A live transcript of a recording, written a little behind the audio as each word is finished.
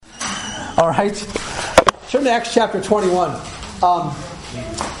All right. Turn to Acts chapter 21.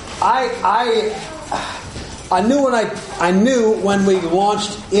 I knew when we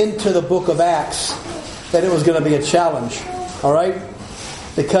launched into the book of Acts that it was going to be a challenge. All right?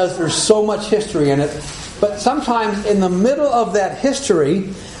 Because there's so much history in it. But sometimes in the middle of that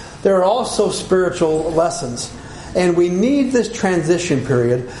history, there are also spiritual lessons. And we need this transition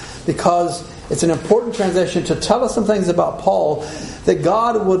period because it's an important transition to tell us some things about Paul that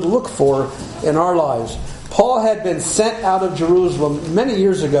God would look for in our lives. Paul had been sent out of Jerusalem many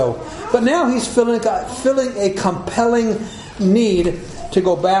years ago, but now he's feeling a compelling need to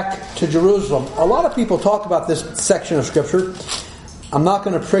go back to Jerusalem. A lot of people talk about this section of Scripture. I'm not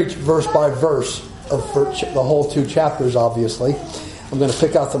going to preach verse by verse of the whole 2 chapters, obviously. I'm going to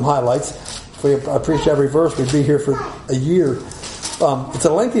pick out some highlights. If I preached every verse, we'd be here for a year. It's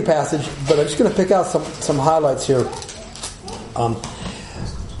a lengthy passage, but I'm just going to pick out some highlights here.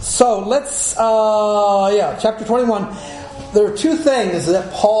 So let's, chapter 21. There are 2 things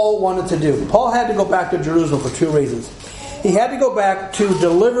that Paul wanted to do. Paul had to go back to Jerusalem for 2 reasons. He had to go back to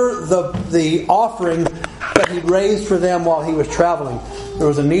deliver the offering that he'd raised for them while he was traveling. There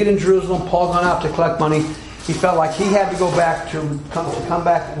was a need in Jerusalem. Paul gone out to collect money. He felt like he had to go back to come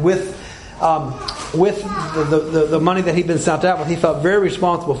back with the money that he'd been sent out with. He felt very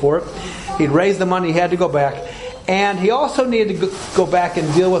responsible for it. He'd raised the money. He had to go back. And he also needed to go back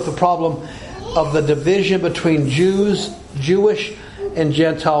and deal with the problem of the division between Jewish and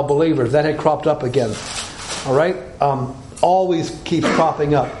Gentile believers. That had cropped up again. All right? Always keeps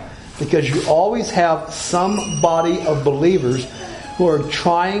cropping up. Because you always have some body of believers who are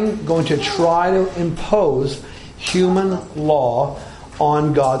going to try to impose human law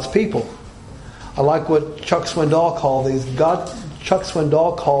on God's people. I like what Chuck Swindoll called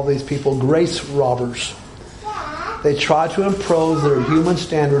these people grace robbers. They try to impose their human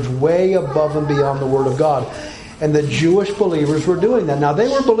standards way above and beyond the Word of God. And the Jewish believers were doing that. Now, they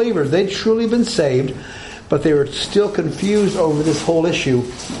were believers. They'd truly been saved, but they were still confused over this whole issue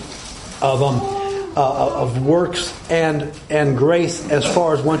of works and grace as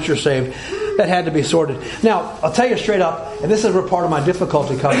far as once you're saved. That had to be sorted. Now, I'll tell you straight up, and this is where part of my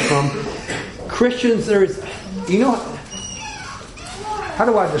difficulty comes from. Christians, how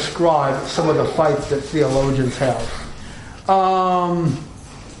do I describe some of the fights that theologians have?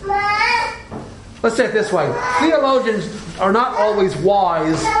 Let's say it this way. Theologians are not always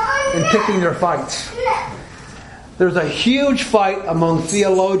wise in picking their fights. There's a huge fight among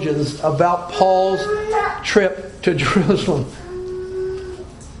theologians about Paul's trip to Jerusalem.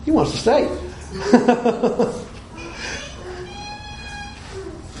 He wants to stay.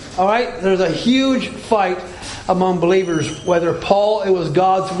 All right? There's a huge fight among believers whether it was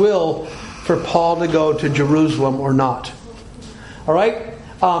God's will for Paul to go to Jerusalem or not. All right?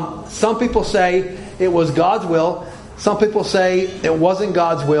 Some people say it was God's will. Some people say it wasn't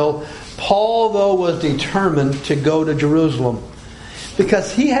God's will. Paul, though, was determined to go to Jerusalem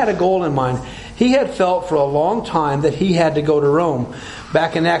because he had a goal in mind. He had felt for a long time that he had to go to Rome.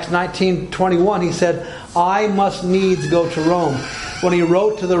 Back in Acts 19:21, he said, I must needs go to Rome. When he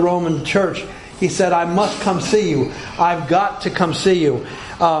wrote to the Roman church, he said, I must come see you. I've got to come see you.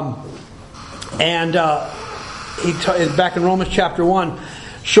 Back in Romans chapter 1,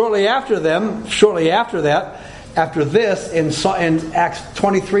 after this, in Acts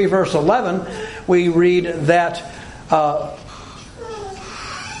 23 verse 11, we read that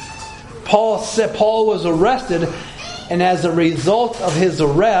Paul was arrested, and as a result of his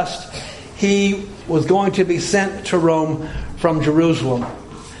arrest, he was going to be sent to Rome from Jerusalem.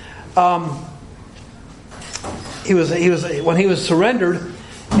 When he was surrendered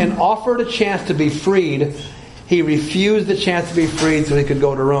and offered a chance to be freed, he refused the chance to be freed so he could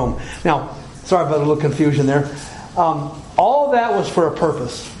go to Rome. Now, sorry about a little confusion there. All of that was for a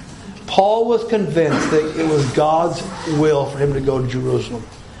purpose. Paul was convinced that it was God's will for him to go to Jerusalem.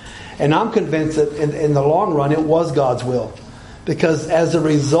 And I'm convinced that in the long run it was God's will. Because as a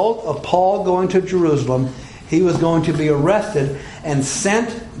result of Paul going to Jerusalem, he was going to be arrested and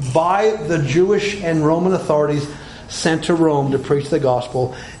sent by the Jewish and Roman authorities, sent to Rome to preach the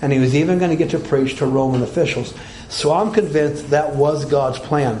gospel. And he was even going to get to preach to Roman officials. So I'm convinced that was God's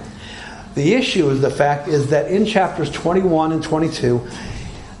plan. The issue is the fact is that in chapters 21 and 22,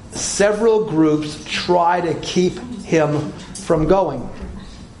 several groups try to keep him from going.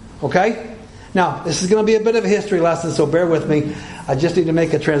 Okay? Now, this is going to be a bit of a history lesson, so bear with me. I just need to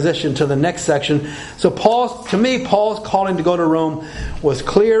make a transition to the next section. So Paul's calling to go to Rome was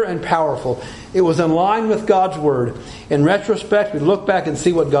clear and powerful. It was in line with God's word. In retrospect, we look back and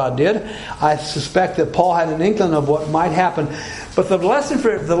see what God did. I suspect that Paul had an inkling of what might happen. But the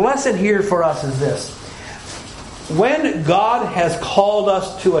lesson here for us is this. When God has called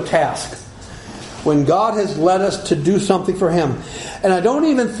us to a task, when God has led us to do something for Him, and I don't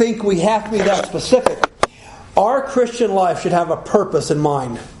even think we have to be that specific, our Christian life should have a purpose in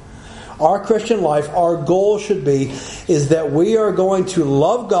mind. Our Christian life, our goal should be, is that we are going to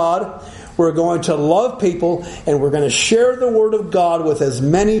love God, we're going to love people, and we're going to share the Word of God with as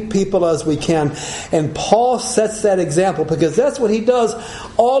many people as we can. And Paul sets that example because that's what he does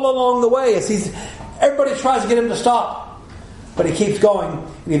all along the way. Everybody tries to get him to stop, but he keeps going.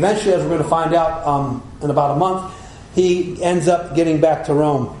 And eventually, as we're going to find out in about a month, he ends up getting back to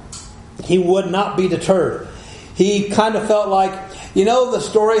Rome. He would not be deterred. He kind of felt like, you know the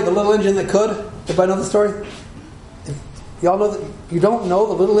story, The Little Engine That Could? Everybody know the story? Y'all know that? You don't know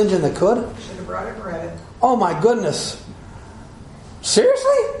The Little Engine That Could? Should have brought it and read it. Oh my goodness.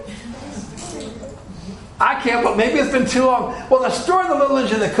 Seriously? I can't, but maybe it's been too long. Well, the story of The Little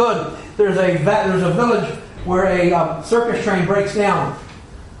Engine That Could, there's a village where a circus train breaks down.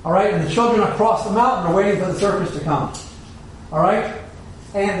 All right? And the children across the mountain are waiting for the circus to come. All right?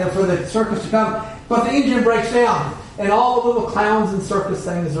 And for the circus to come. But the engine breaks down. And all the little clowns and circus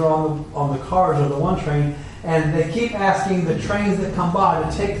things are on the cars of the one train. And they keep asking the trains that come by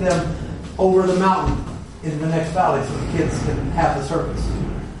to take them over the mountain into the next valley so the kids can have the circus.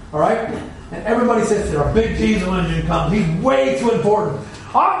 All right? And everybody sits there. A big diesel engine comes. He's way too important.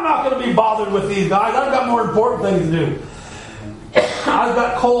 I'm not going to be bothered with these guys. I've got more important things to do. I've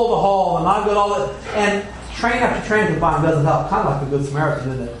got coal to haul, and I've got all that. And train after train comes by and doesn't help. Kind of like the Good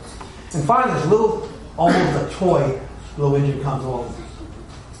Samaritan, isn't it? And finally, this little, almost a toy little engine comes along.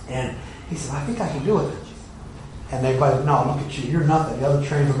 And he says, I think I can do it. And everybody, no, look at you. You're nothing. The other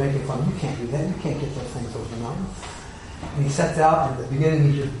trains are making fun. You can't do that. You can't get those things over the mountain. And he sets out, and at the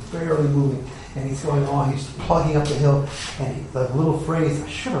beginning, he's just barely moving. And he's going on. He's plugging up the hill. And the little phrase, I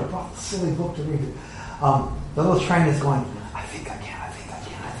should have brought the silly book to read it. The little train is going, I think I can, I think I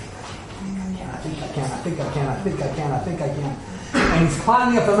can, I think I can, I think I can, I think I can, I think I can, I think I can. And he's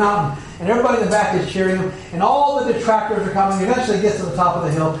climbing up the mountain. And everybody in the back is cheering him. And all the detractors are coming. He eventually gets to the top of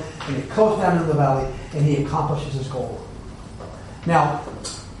the hill. And he goes down into the valley. And he accomplishes his goal. Now,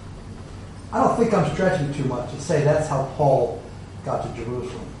 I don't think I'm stretching too much to say that's how Paul got to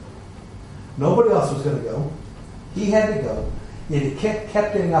Jerusalem. Nobody else was going to go. He had to go. Yet he kept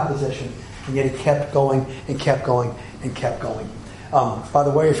getting opposition. And yet he kept going and kept going and kept going. By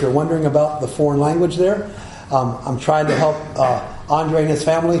the way, if you're wondering about the foreign language there, I'm trying to help Andre and his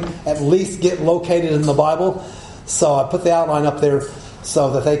family at least get located in the Bible. So I put the outline up there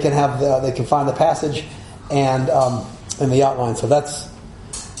so that they can they can find the passage and in the outline. So that's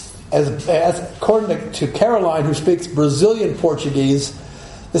as according to Caroline, who speaks Brazilian Portuguese.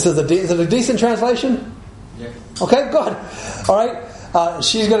 Is it a decent translation? Yes. Okay, good. All right.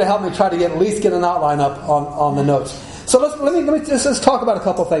 She's going to help me try to at least get an outline up on the notes. So let's talk about a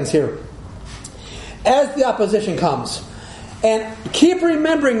couple things here. As the opposition comes, and keep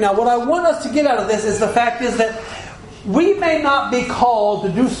remembering now, what I want us to get out of this is the fact is that we may not be called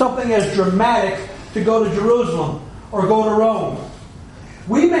to do something as dramatic to go to Jerusalem or go to Rome.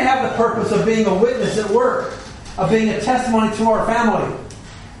 We may have the purpose of being a witness at work, of being a testimony to our family,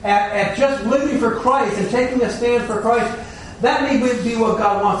 at just living for Christ and taking a stand for Christ. That may be what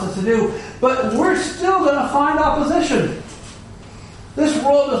God wants us to do. But we're still going to find opposition. This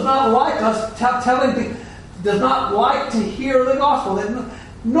world does not like us does not like to hear the gospel.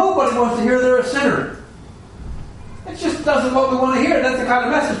 Nobody wants to hear they're a sinner. It just doesn't what we want to hear. That's the kind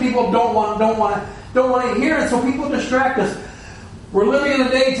of message people don't want to hear, and so people distract us. We're living in a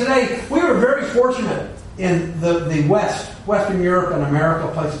day today. We were very fortunate in the Western Europe and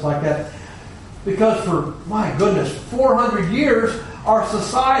America, places like that, because for, my goodness, 400 years, our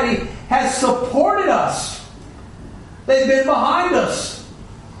society has supported us. They've been behind us.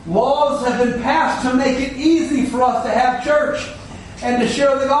 Laws have been passed to make it easy for us to have church and to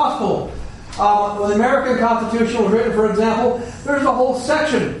share the gospel. When the American Constitution was written, for example, there's a whole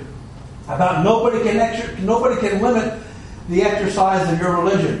section about nobody can limit the exercise of your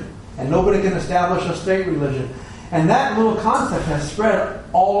religion, and nobody can establish a state religion. And that little concept has spread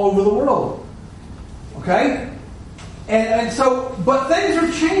all over the world. Okay? And so, but things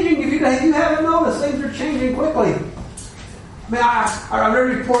are changing. If you haven't noticed, things are changing quickly. I read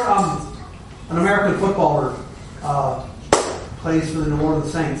a report an American footballer plays for the New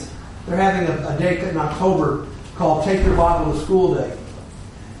Orleans Saints. They're having a day in October called Take Your Bible to School Day.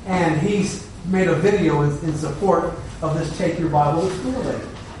 And he's made a video in support of this Take Your Bible to School Day.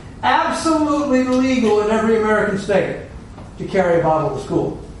 Absolutely legal in every American state to carry a Bible to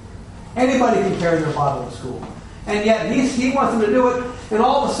school. Anybody can carry their Bible to school. And yet he wants them to do it. And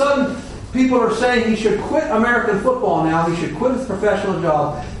all of a sudden, people are saying he should quit American football now. He should quit his professional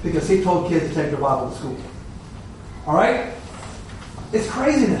job because he told kids to take their Bible to school. All right? It's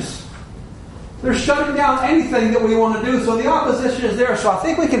craziness. They're shutting down anything that we want to do. So the opposition is there. So I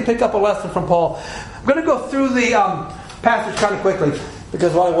think we can pick up a lesson from Paul. I'm going to go through the passage kind of quickly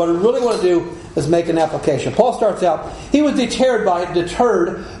because what I really want to do is make an application. Paul starts out, he was deterred,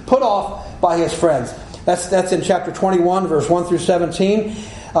 put off by his friends. That's in chapter 21, verse 1 through 17.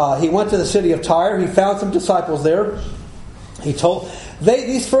 He went to the city of Tyre. He found some disciples there. He told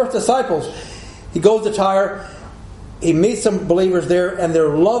these first disciples, he goes to Tyre. He meets some believers there, and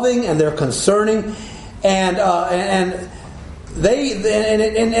they're loving and they're concerning, and they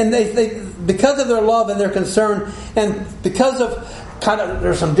because of their love and their concern, and because of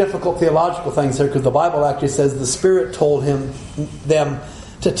there's some difficult theological things here because the Bible actually says the Spirit told them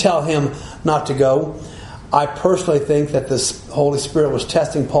to tell him not to go. I personally think that the Holy Spirit was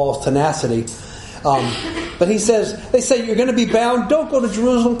testing Paul's tenacity. But they say, you're going to be bound. Don't go to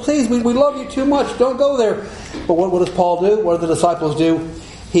Jerusalem, please. We love you too much. Don't go there. But what does Paul do? What do the disciples do?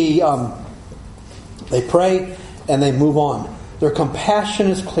 They pray and they move on. Their compassion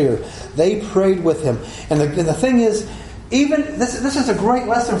is clear. They prayed with him. And the thing is, even this is a great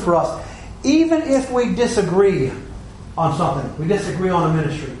lesson for us. Even if we disagree on something, we disagree on a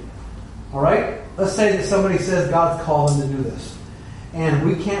ministry. All right? Let's say that somebody says God's called them to do this. And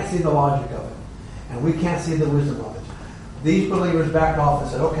we can't see the logic of it. And we can't see the wisdom of it. These believers backed off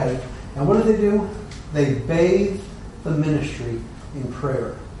and said, okay. And what did they do? They bathed the ministry in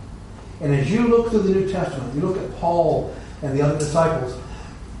prayer. And as you look through the New Testament, you look at Paul and the other disciples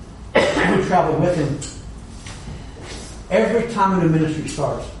who traveled with him, every time a new ministry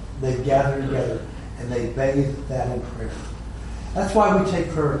starts, they gather together and they bathe that in prayer. That's why we take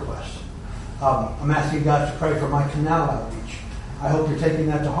prayer requests. I'm asking God to pray for my canal outreach. I hope you're taking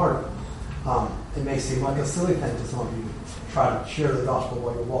that to heart. It may seem like a silly thing to some of you to try to share the gospel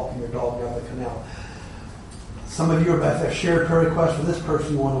while you're walking your dog down the canal. Some of you have shared prayer requests for this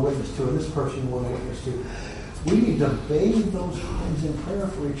person you want to witness to and this person you want to witness to. We need to bathe those times in prayer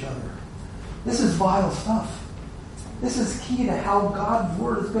for each other. This is vital stuff. This is key to how God's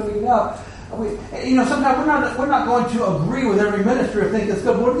Word is going to get out. Sometimes we're not going to agree with every ministry or think it's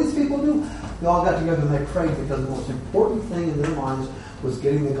good. What do these people do? They all got together and they prayed because the most important thing in their minds was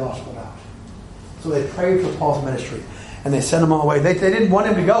getting the gospel out. So they prayed for Paul's ministry and they sent him on the way. They didn't want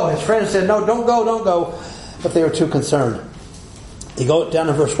him to go. His friends said, no, don't go. But they were too concerned. He goes down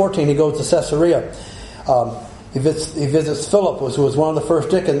in verse 14. He goes to Caesarea. He visits Philip, who was one of the first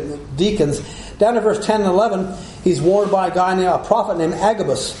deacons. Down in verse 10 and 11, he's warned by a prophet named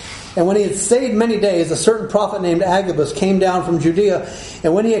Agabus. And when he had stayed many days, a certain prophet named Agabus came down from Judea.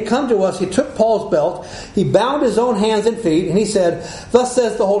 And when he had come to us, he took Paul's belt, he bound his own hands and feet, and he said, "Thus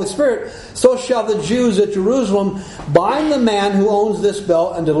says the Holy Spirit, so shall the Jews at Jerusalem bind the man who owns this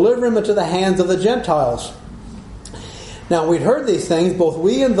belt and deliver him into the hands of the Gentiles." Now we'd heard these things, both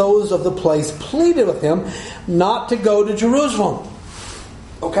we and those of the place pleaded with him not to go to Jerusalem.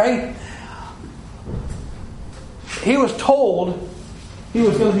 Okay? He was told he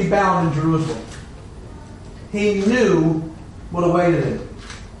was going to be bound in Jerusalem. He knew what awaited him.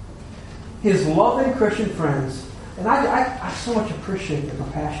 His loving Christian friends, and I so much appreciate the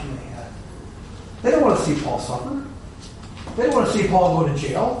compassion they had. They don't want to see Paul suffer. They don't want to see Paul go to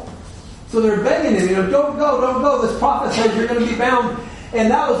jail. So they're begging him, don't go. This prophet says you're going to be bound.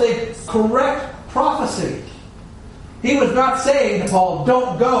 And that was a correct prophecy. He was not saying to Paul,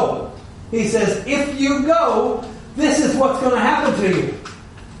 don't go. He says, if you go, this is what's going to happen to you.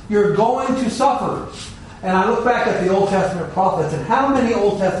 You're going to suffer. And I look back at the Old Testament prophets, and how many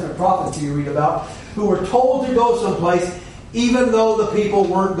Old Testament prophets do you read about who were told to go someplace even though the people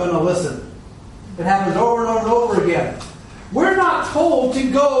weren't going to listen? It happens over and over and over again. We're not told to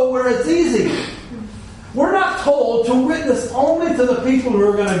go where it's easy. We're not told to witness only to the people who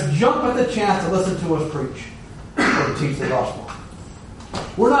are going to jump at the chance to listen to us preach or to teach the gospel.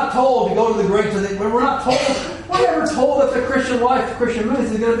 We're not told to go to the great. We're never told that the Christian life, the Christian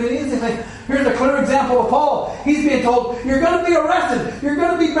ministry is going to be an easy thing. Here's a clear example of Paul. He's being told, you're going to be arrested. You're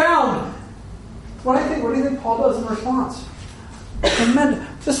going to be bound. What do you think Paul does in response?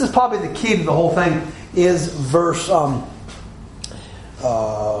 This is probably the key to the whole thing, is verse...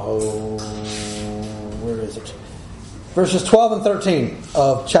 where is it? Verses 12 and 13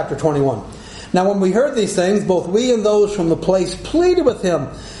 of chapter 21. Now when we heard these things, both we and those from the place pleaded with him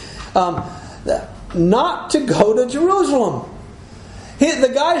not to go to Jerusalem.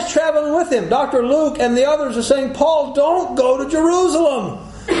 The guys traveling with him, Dr. Luke and the others, are saying, Paul, don't go to Jerusalem.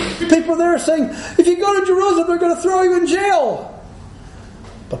 People there are saying, if you go to Jerusalem, they're going to throw you in jail.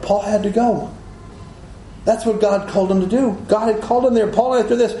 But Paul had to go. That's what God called him to do. God had called him there. Paul,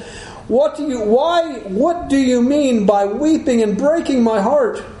 after this, what do you mean by weeping and breaking my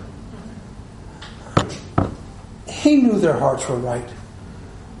heart? He knew their hearts were right.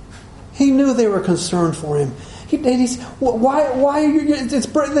 He knew they were concerned for him. Why are you?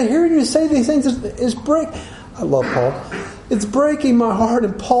 Hearing you say these things is break. I love Paul. It's breaking my heart,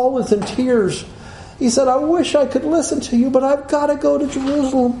 and Paul was in tears. He said, I wish I could listen to you, but I've got to go to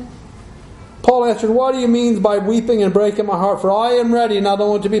Jerusalem. Paul answered, what do you mean by weeping and breaking my heart? For I am ready not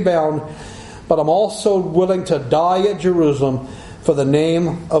only to be bound, but I'm also willing to die at Jerusalem for the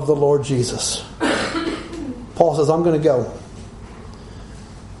name of the Lord Jesus. Paul says, I'm going to go.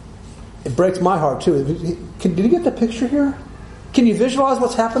 It breaks my heart too. Did you get the picture here? Can you visualize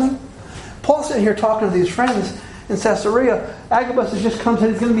what's happening? Paul's sitting here talking to these friends in Caesarea. Agabus has just come and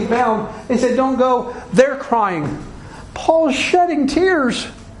said he's going to be bound. They said, don't go. They're crying. Paul's shedding tears.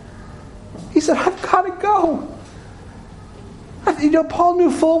 He said, I've got to go. Paul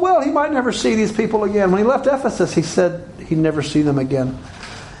knew full well he might never see these people again. When he left Ephesus, he said he'd never see them again.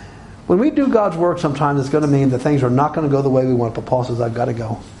 When we do God's work, sometimes it's going to mean that things are not going to go the way we want. But Paul says, I've got to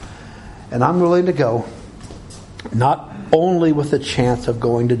go. And I'm willing to go, not only with the chance of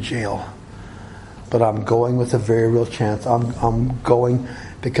going to jail, but I'm going with a very real chance. I'm going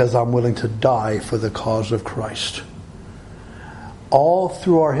because I'm willing to die for the cause of Christ. All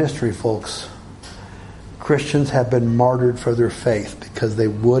through our history, folks, Christians have been martyred for their faith because they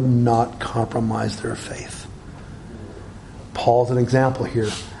would not compromise their faith. Paul's an example here.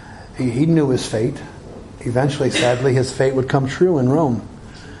 He knew his fate. Eventually, sadly, his fate would come true in Rome.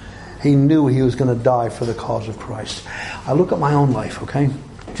 He knew he was going to die for the cause of Christ. I look at my own life, okay?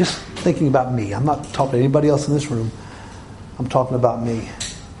 Just thinking about me. I'm not talking to anybody else in this room. I'm talking about me.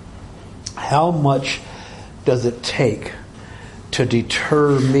 How much does it take to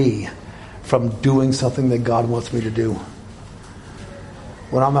deter me from doing something that God wants me to do?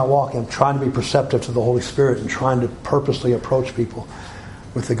 When I'm out walking, I'm trying to be perceptive to the Holy Spirit and trying to purposely approach people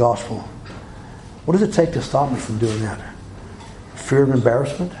with the gospel. What does it take to stop me from doing that? Fear of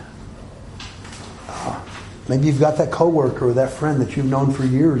embarrassment? Maybe you've got that coworker or that friend that you've known for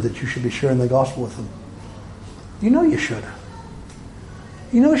years that you should be sharing the gospel with them. You know you should.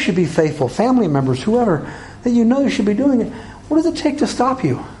 You know you should be faithful. Family members, whoever, that you know you should be doing it. What does it take to stop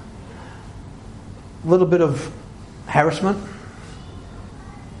you? A little bit of harassment?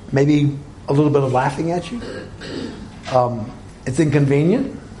 Maybe a little bit of laughing at you? It's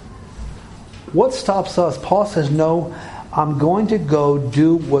inconvenient? What stops us? Paul says, no, I'm going to go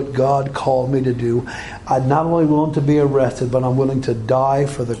do what God called me to do. I'm not only willing to be arrested, but I'm willing to die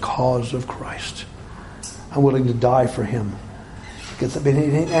for the cause of Christ. I'm willing to die for Him. And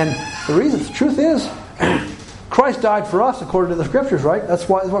the truth is, Christ died for us according to the Scriptures, right? That's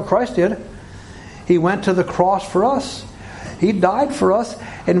what Christ did. He went to the cross for us. He died for us,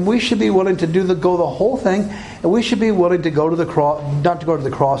 and we should be willing to go the whole thing, and we should be willing to go to the cross, not to go to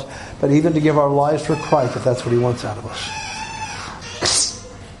the cross, but even to give our lives for Christ if that's what He wants out of us.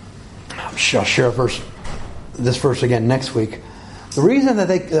 I'll share this verse again next week. The reason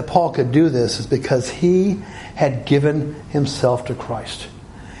that Paul could do this is because he had given himself to Christ.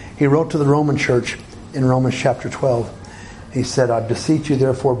 He wrote to the Roman church in Romans chapter 12. He said, I beseech you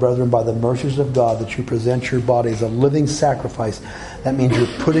therefore, brethren, by the mercies of God, that you present your body as a living sacrifice. That means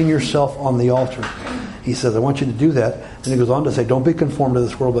you're putting yourself on the altar. He says, I want you to do that. And he goes on to say, don't be conformed to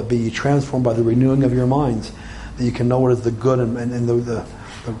this world, but be ye transformed by the renewing of your minds, that you can know what is the good and the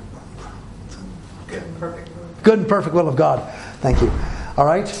good and perfect will of God. Thank you. All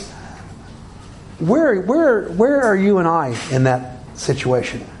right? Where are you and I in that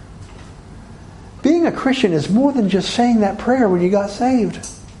situation? Being a Christian is more than just saying that prayer when you got saved.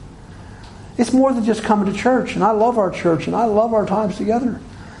 It's more than just coming to church. And I love our church and I love our times together.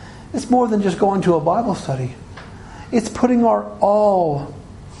 It's more than just going to a Bible study. It's putting our all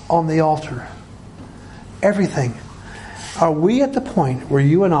on the altar. Everything. Are we at the point where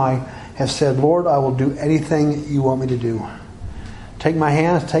you and I have said, Lord, I will do anything you want me to do. Take my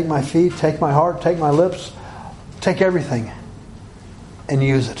hands, take my feet, take my heart, take my lips, take everything and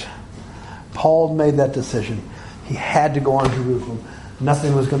use it. Paul made that decision. He had to go on to Jerusalem.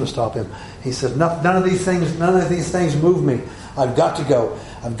 Nothing was going to stop him. He said, none of these things move me. I've got to go.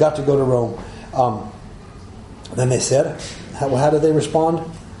 I've got to go to Rome. Then they said, how did they respond?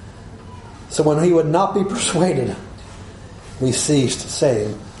 So when he would not be persuaded, we ceased,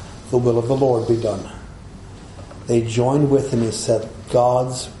 saying, the will of the Lord be done. They joined with him and said,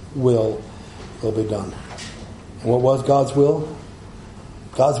 God's will be done. And what was God's will?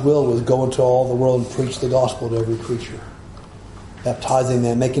 God's will was go into all the world and preach the gospel to every creature. Baptizing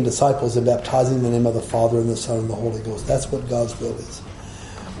them, making disciples and baptizing in the name of the Father and the Son and the Holy Ghost. That's what God's will is.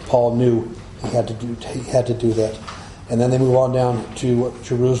 Paul knew he had to do that. And then they move on down to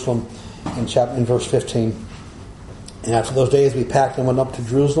Jerusalem in verse 15. And after those days we packed and went up to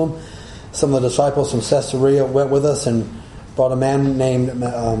Jerusalem. Some of the disciples from Caesarea went with us and brought a man named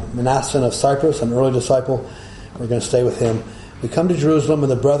Manasseh of Cyprus, an early disciple. We're going to stay with him. We come to Jerusalem,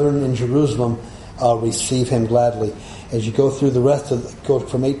 and the brethren in Jerusalem receive him gladly. As you go through the rest of, go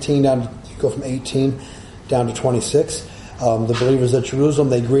from 18 down to 26. The believers at Jerusalem,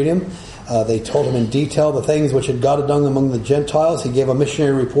 they greet him. They told him in detail the things which God had done among the Gentiles. He gave a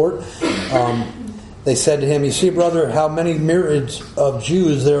missionary report. They said to him, "You see, brother, how many myriads of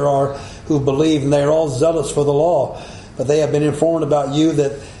Jews there are who believe, and they are all zealous for the law. But they have been informed about you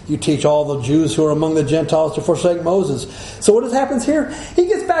that you teach all the Jews who are among the Gentiles to forsake Moses." So what happens here? He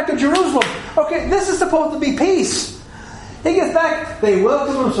gets back to Jerusalem. Okay, this is supposed to be peace. He gets back. They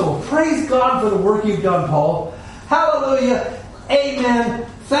welcome him. So praise God for the work you've done, Paul. Hallelujah. Amen.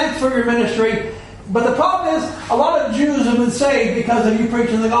 Thanks for your ministry. But the problem is, a lot of Jews have been saved because of you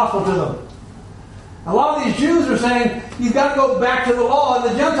preaching the gospel to them. A lot of these Jews are saying, you've got to go back to the law.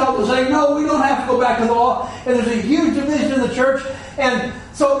 And the Gentiles are saying, no, we don't have to go back to the law. And there's a huge division in the church. And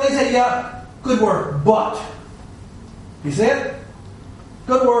so they say, yeah, good work, but. You see it?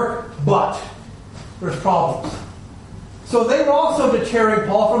 Good work, but. There's problems. So they were also deterring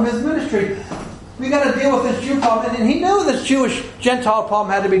Paul from his ministry. We got to deal with this Jew problem. And he knew this Jewish Gentile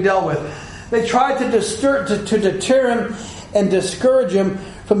problem had to be dealt with. They tried to deter him and discourage him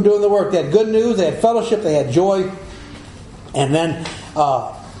from doing the work. They had good news, they had fellowship, they had joy. And then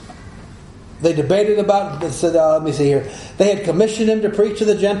they debated about it. Said, let me see here. They had commissioned him to preach to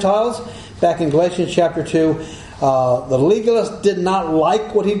the Gentiles. Back in Galatians chapter 2. The legalists did not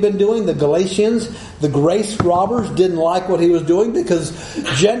like what he'd been doing. The Galatians, the grace robbers, didn't like what he was doing because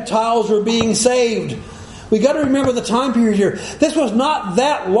Gentiles were being saved. We got to remember the time period here. This was not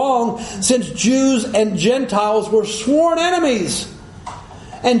that long since Jews and Gentiles were sworn enemies.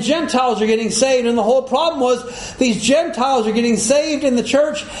 And Gentiles are getting saved. And the whole problem was these Gentiles are getting saved in the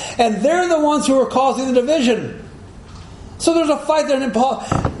church, and they're the ones who are causing the division. So there's a fight there. And Paul,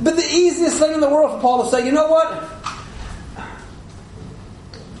 but the easiest thing in the world for Paul to say, you know what?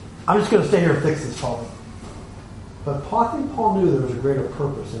 I'm just going to stay here and fix this problem. But I think Paul knew there was a greater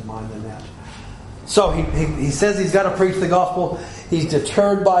purpose in mind than that. So he says he's got to preach the gospel. He's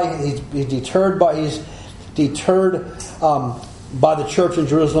deterred by the church in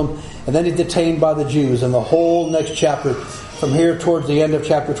Jerusalem, and then he's detained by the Jews. And the whole next chapter, from here towards the end of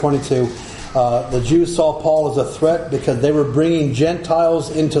chapter 22, the Jews saw Paul as a threat because they were bringing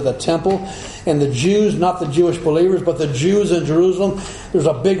Gentiles into the temple. And the Jews, not the Jewish believers, but the Jews in Jerusalem, there's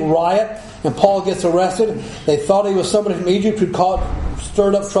a big riot, and Paul gets arrested. They thought he was somebody from Egypt who'd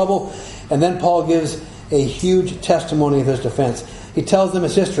stirred up trouble. And then Paul gives a huge testimony of his defense. He tells them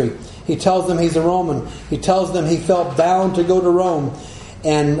his history. He tells them he's a Roman. He tells them he felt bound to go to Rome.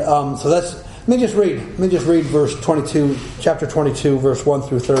 And so that's... Let me just read verse 22, chapter 22, verse 1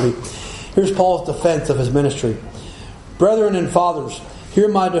 through 30. Here's Paul's defense of his ministry. "Brethren and fathers, hear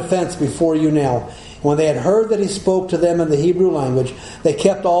my defense before you now." When they had heard that he spoke to them in the Hebrew language, they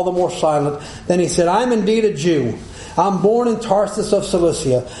kept all the more silent. Then he said, "I'm indeed a Jew. I'm born in Tarsus of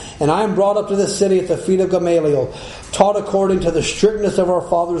Cilicia, and I am brought up to this city at the feet of Gamaliel, taught according to the strictness of our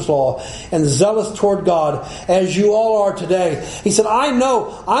father's law, and zealous toward God, as you all are today." He said, I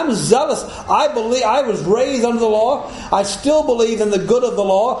know, I'm zealous. I believe I was raised under the law. I still believe in the good of the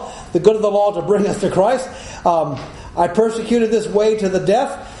law to bring us to Christ. I persecuted this way to the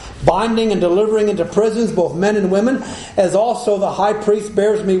death, binding and delivering into prisons both men and women, as also the high priest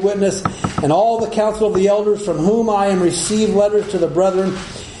bears me witness, and all the council of the elders, from whom I am received letters to the brethren.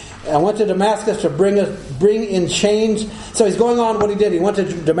 I went to Damascus to bring in chains. So he's going on what he did. He went to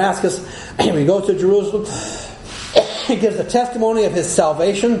Damascus. He goes to Jerusalem. He gives a testimony of his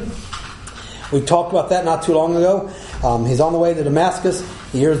salvation. We talked about that not too long ago. He's on the way to Damascus.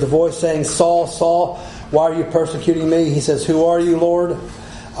 He hears the voice saying, "Saul, Saul, why are you persecuting me?" He says, "Who are you, Lord?"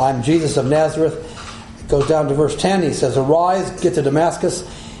 "I'm Jesus of Nazareth." It goes down to verse 10. He says, "Arise, get to Damascus."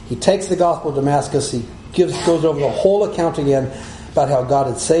 He takes the gospel of Damascus. He goes over the whole account again about how God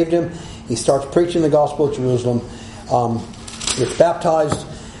had saved him. He starts preaching the gospel at Jerusalem. Gets baptized.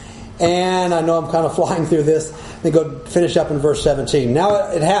 And I know I'm kind of flying through this. Let me go finish up in verse 17. "Now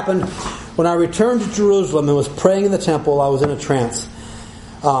it happened when I returned to Jerusalem and was praying in the temple, I was in a trance.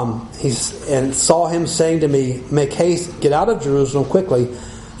 And saw him saying to me, 'Make haste, get out of Jerusalem quickly,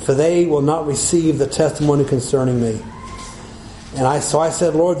 for they will not receive the testimony concerning me.'" So I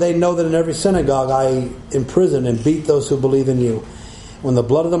said, Lord, they know that in every synagogue I imprison and beat those who believe in you. When the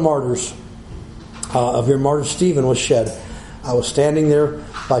blood of the martyrs, of your martyr Stephen was shed, I was standing there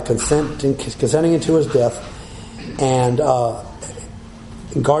by consenting into his death and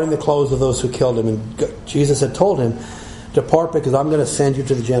guarding the clothes of those who killed him. And Jesus had told him, depart because I'm going to send you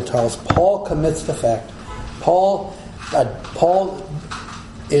to the Gentiles. Paul commits the fact. Paul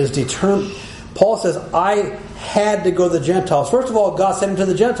is determined. Paul says, I had to go to the Gentiles. First of all, God sent him to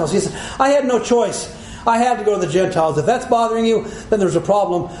the Gentiles. He said, I had no choice. I had to go to the Gentiles. If that's bothering you, then there's a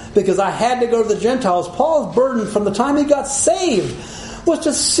problem, because I had to go to the Gentiles. Paul's burden from the time he got saved was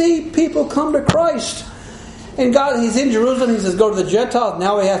to see people come to Christ. And God, he's in Jerusalem. He says, go to the Gentiles.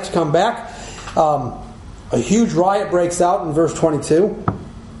 Now he has to come back. A huge riot breaks out in verse 22.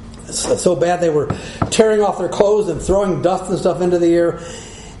 It's so bad they were tearing off their clothes and throwing dust and stuff into the air.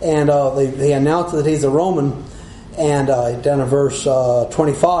 And they announced that he's a Roman. And down in verse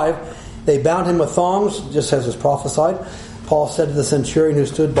 25, they bound him with thongs, just as was prophesied. Paul said to the centurion who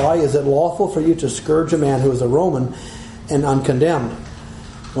stood by, is it lawful for you to scourge a man who is a Roman and uncondemned?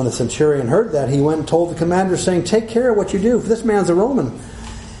 When the centurion heard that, he went and told the commander, saying, take care of what you do, for this man's a Roman.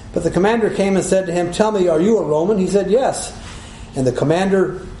 But the commander came and said to him, tell me, are you a Roman? He said, yes. And the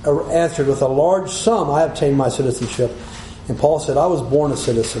commander answered, with a large sum I obtained my citizenship. And Paul said, I was born a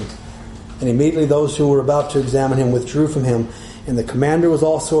citizen. And immediately those who were about to examine him withdrew from him. And the commander was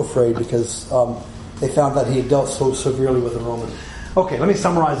also afraid, because they found that he had dealt so severely with a Roman. Okay, let me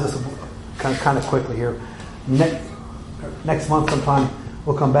summarize this kind of quickly here. Next month sometime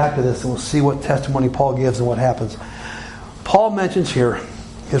we'll come back to this and we'll see what testimony Paul gives and what happens. Paul mentions here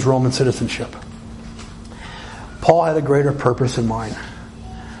his Roman citizenship. Paul had a greater purpose in mind.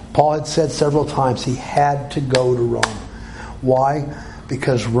 Paul had said several times he had to go to Rome. Why?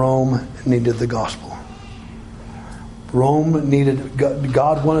 Because Rome needed the gospel. Rome needed,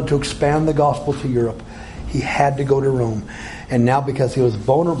 God wanted to expand the gospel to Europe. He had to go to Rome. And now, because he was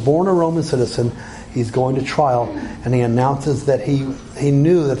born a Roman citizen, he's going to trial, and he announces that he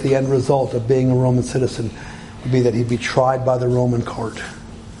knew that the end result of being a Roman citizen would be that he'd be tried by the Roman court.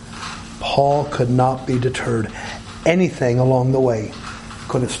 Paul could not be deterred. Anything along the way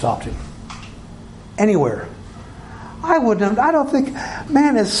could have stopped him. Anywhere. I don't think,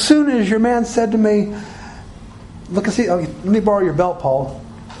 man, as soon as your man said to me, look and see, let me borrow your belt, Paul.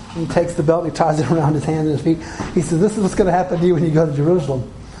 And he takes the belt and he ties it around his hands and his feet. He says, this is what's going to happen to you when you go to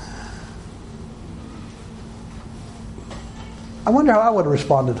Jerusalem. I wonder how I would have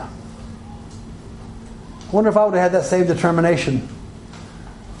responded. I wonder if I would have had that same determination.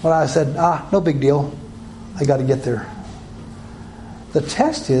 When I said, no big deal. I got to get there. The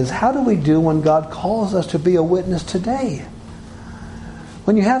test is, how do we do when God calls us to be a witness today?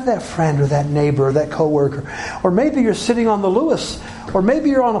 When you have that friend or that neighbor or that coworker, or maybe you're sitting on the Lewis, or maybe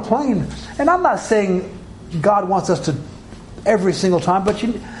you're on a plane. And I'm not saying God wants us to every single time, but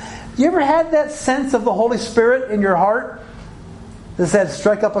you ever had that sense of the Holy Spirit in your heart that said,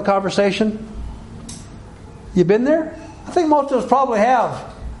 strike up a conversation? You been there? I think most of us probably have.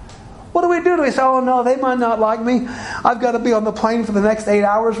 What do? We say, oh no, they might not like me. I've got to be on the plane for the next 8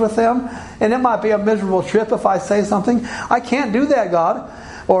 hours with them. And it might be a miserable trip if I say something. I can't do that, God.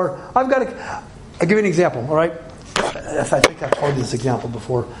 Or I've got to... I'll give you an example, all right? I think I've told you this example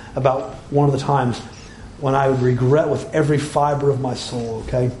before about one of the times when I would regret with every fiber of my soul,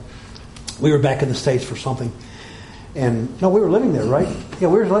 okay? We were back in the States for something. And, no, we were living there, right? Yeah,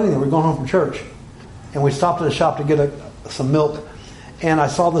 we were living there. We were going home from church. And we stopped at a shop to get some milk. And I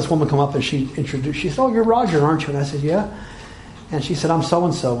saw this woman come up and she said, oh, you're Roger, aren't you? And I said, yeah. And she said, I'm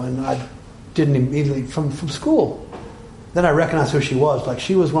so-and-so. And I didn't immediately, from school. Then I recognized who she was. Like,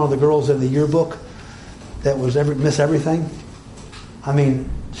 she was one of the girls in the yearbook that was Miss Everything. I mean,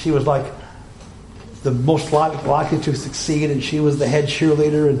 she was like the most likely to succeed, and she was the head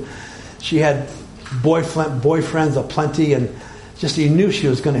cheerleader, and she had boyfriends aplenty, and just you knew she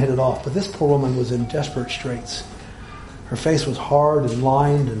was going to hit it off. But this poor woman was in desperate straits. Her face was hard and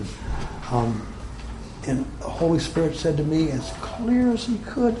lined, and the Holy Spirit said to me, as clear as he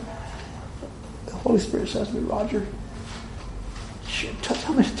could, the Holy Spirit says to me, Roger,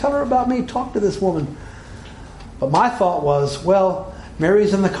 tell her about me. Talk to this woman. But my thought was, well,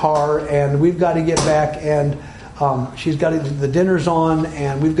 Mary's in the car, and we've got to get back, and the dinner's on,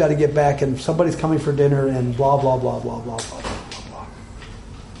 and we've got to get back, and somebody's coming for dinner, and blah, blah, blah, blah, blah, blah, blah, blah.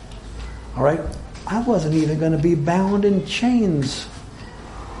 All right? I wasn't even going to be bound in chains.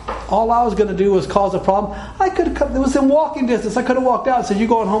 All I was going to do was cause a problem. It was in walking distance. I could have walked out and said, you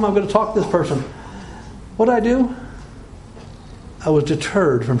going home, I'm going to talk to this person. What did I do? I was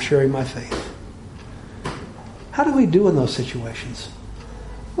deterred from sharing my faith. How do we do in those situations?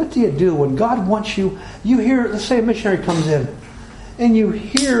 What do you do when God wants you? You hear, let's say a missionary comes in, and you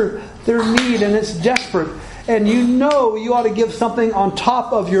hear their need, and it's desperate, and you know you ought to give something on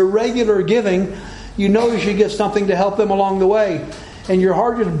top of your regular giving. You know you should give something to help them along the way. And your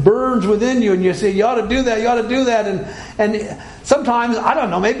heart just burns within you, and you say, you ought to do that, you ought to do that. And sometimes, I don't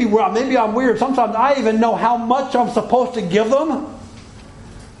know, maybe I'm weird. Sometimes I even know how much I'm supposed to give them.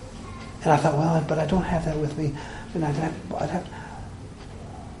 And I thought, well, but I don't have that with me. And I'd have.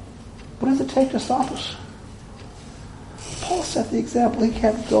 What does it take to stop us? Paul set the example. He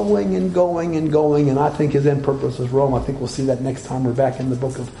kept going and going and going, and I think his end purpose was Rome. I think we'll see that next time we're back in the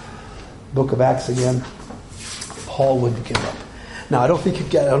book of Acts again. Paul wouldn't give up. Now, I don't think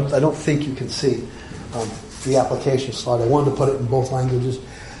you can see the application slide. I wanted to put it in both languages.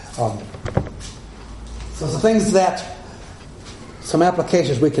 So the things some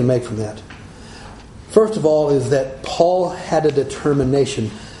applications we can make from that. First of all is that Paul had a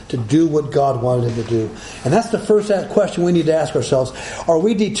determination to do what God wanted him to do. And that's the first question we need to ask ourselves. Are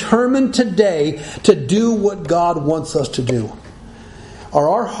we determined today to do what God wants us to do? Are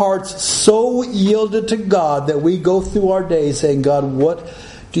our hearts so yielded to God that we go through our days saying, God, what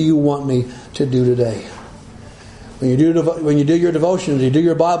do you want me to do today? When you do your devotions, you do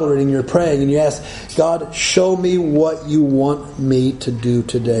your Bible reading, you're praying, and you ask, God, show me what you want me to do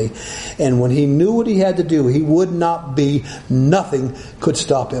today. And when he knew what he had to do, he would not be, nothing could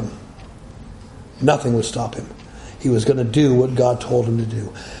stop him. Nothing would stop him. He was going to do what God told him to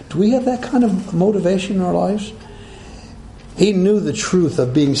do. Do we have that kind of motivation in our lives? He knew the truth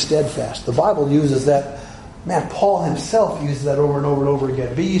of being steadfast. The Bible uses that. Man, Paul himself uses that over and over and over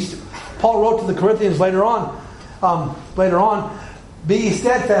again. Paul wrote to the Corinthians later on, be ye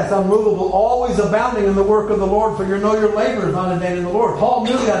steadfast, unmovable, always abounding in the work of the Lord, for you know your labor is not in vain in the Lord. Paul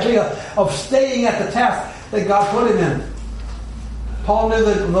knew the idea of staying at the task that God put him in. Paul knew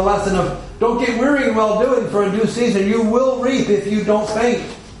the lesson of don't get weary in well doing, for in due season you will reap if you don't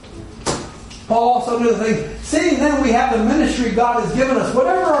faint. Paul also knew the thing, seeing then we have the ministry God has given us,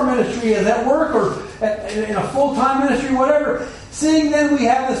 whatever our ministry is, at work or in a full-time ministry, whatever, seeing then we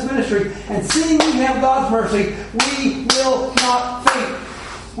have this ministry, and seeing we have God's mercy, we will not faint.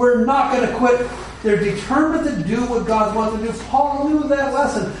 We're not going to quit. They're determined to do what God wants to do. Paul knew that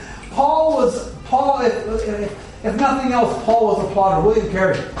lesson. If nothing else, Paul was a plotter. William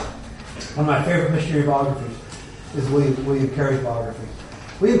Carey, one of my favorite missionary biographies, is William Carey's biography.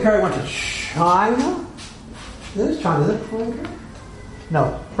 William Carey went to China. This is China, is it?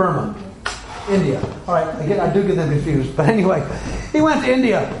 No, Burma. India. All right, again, I do get them confused. But anyway, he went to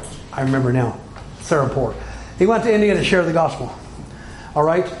India. I remember now. Sarapur. He went to India to share the gospel. All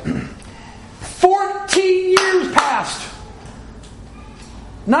right? 14 years passed.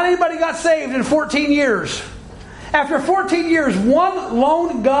 Not anybody got saved in 14 years. After 14 years, one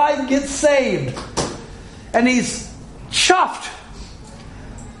lone guy gets saved. And he's chuffed.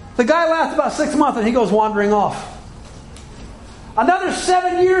 The guy lasts about 6 months and he goes wandering off. Another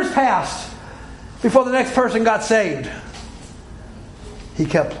 7 years passed before the next person got saved. He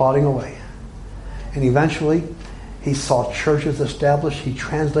kept plodding away. And eventually, he saw churches established. He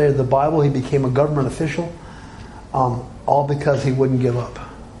translated the Bible. He became a government official. All because he wouldn't give up.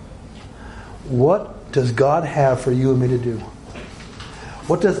 What does God have for you and me to do?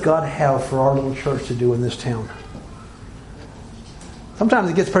 What does God have for our little church to do in this town? Sometimes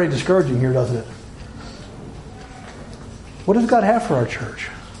it gets pretty discouraging here, doesn't it? What does God have for our church?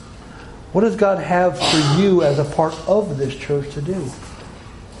 What does God have for you as a part of this church to do?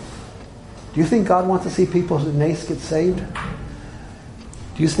 Do you think God wants to see people in Nace get saved?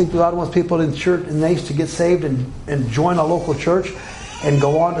 Do you think God wants people in church in Nace to get saved and join a local church and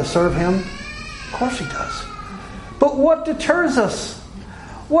go on to serve Him? Of course He does. But what deters us?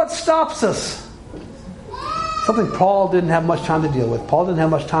 What stops us? Something Paul didn't have much time to deal with. Paul didn't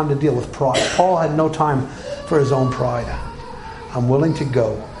have much time to deal with pride. Paul had no time for his own pride. I'm willing to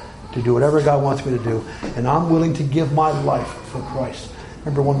go to do whatever God wants me to do. And I'm willing to give my life for Christ.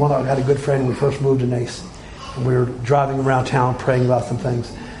 Remember one I had a good friend when we first moved to Nace. And we were driving around town praying about some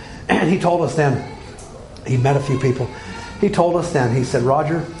things. And he told us then, he met a few people. He told us then, he said,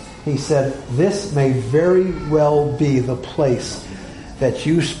 Roger, he said, this may very well be the place that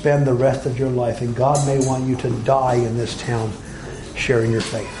you spend the rest of your life, and God may want you to die in this town sharing your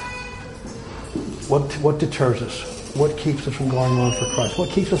faith. What deters us? What keeps us from going on for Christ?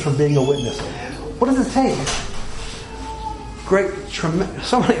 What keeps us from being a witness? What does it take?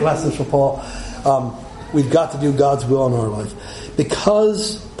 So many lessons for Paul. We've got to do God's will in our life.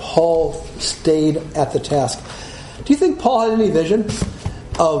 Because Paul stayed at the task. Do you think Paul had any vision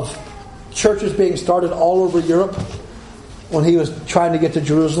of churches being started all over Europe when he was trying to get to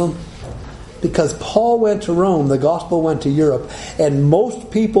Jerusalem? Because Paul went to Rome, the gospel went to Europe, and most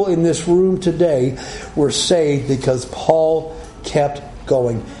people in this room today were saved because Paul kept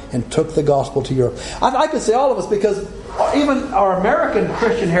going and took the gospel to Europe. I could say all of us, because even our American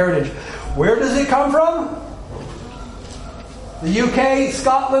Christian heritage, where does it come from? The UK,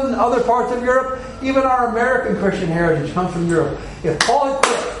 Scotland, other parts of Europe. Even our American Christian heritage comes from Europe. If Paul had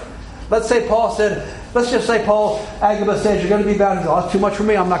quit, let's just say Paul Agabus said, you're going to be bound. Oh, that's too much for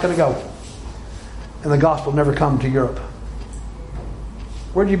me, I'm not going to go. And the gospel never come to Europe.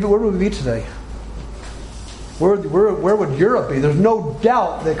 Where would we be today? Where would Europe be? There's no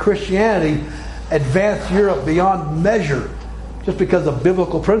doubt that Christianity advanced Europe beyond measure just because of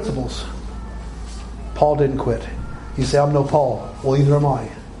biblical principles. Paul didn't quit. You say, I'm no Paul. Well, either am I.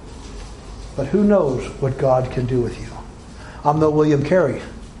 But who knows what God can do with you? I'm no William Carey.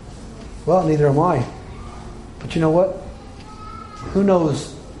 Well, neither am I. But you know what? Who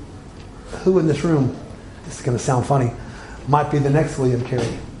knows who in this room, this is going to sound funny, might be the next William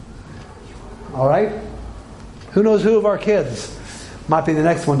Carey. All right? Who knows who of our kids might be the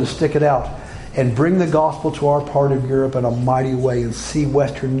next one to stick it out and bring the gospel to our part of Europe in a mighty way and see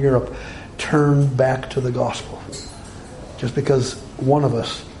Western Europe turn back to the gospel. Just because one of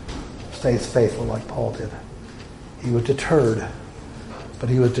us stays faithful like Paul did. He was deterred, but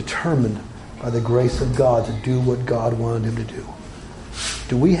he was determined by the grace of God to do what God wanted him to do.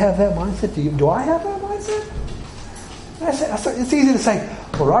 Do we have that mindset? Do I have that mindset? It's easy to say,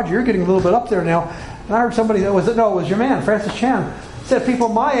 well, Roger, you're getting a little bit up there now. And I heard somebody, it was your man, Francis Chan, said people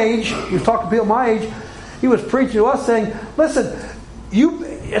my age, he was talking to people my age, he was preaching to us saying, listen,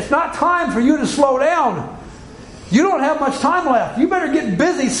 it's not time for you to slow down. You don't have much time left. You better get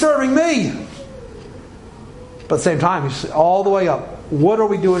busy serving me. But at the same time, he's all the way up. What are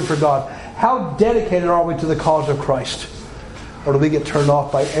we doing for God? How dedicated are we to the cause of Christ? Or do we get turned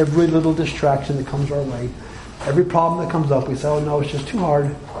off by every little distraction that comes our way? Every problem that comes up, we say, oh no, it's just too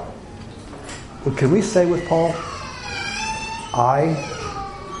hard. But can we say with Paul, I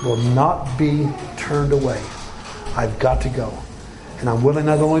will not be turned away. I've got to go. And I'm willing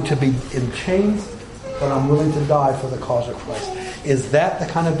not only to be in chains, but I'm willing to die for the cause of Christ. Is that the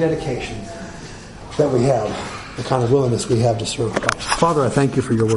kind of dedication that we have, the kind of willingness we have to serve Christ? Father, I thank you for your word.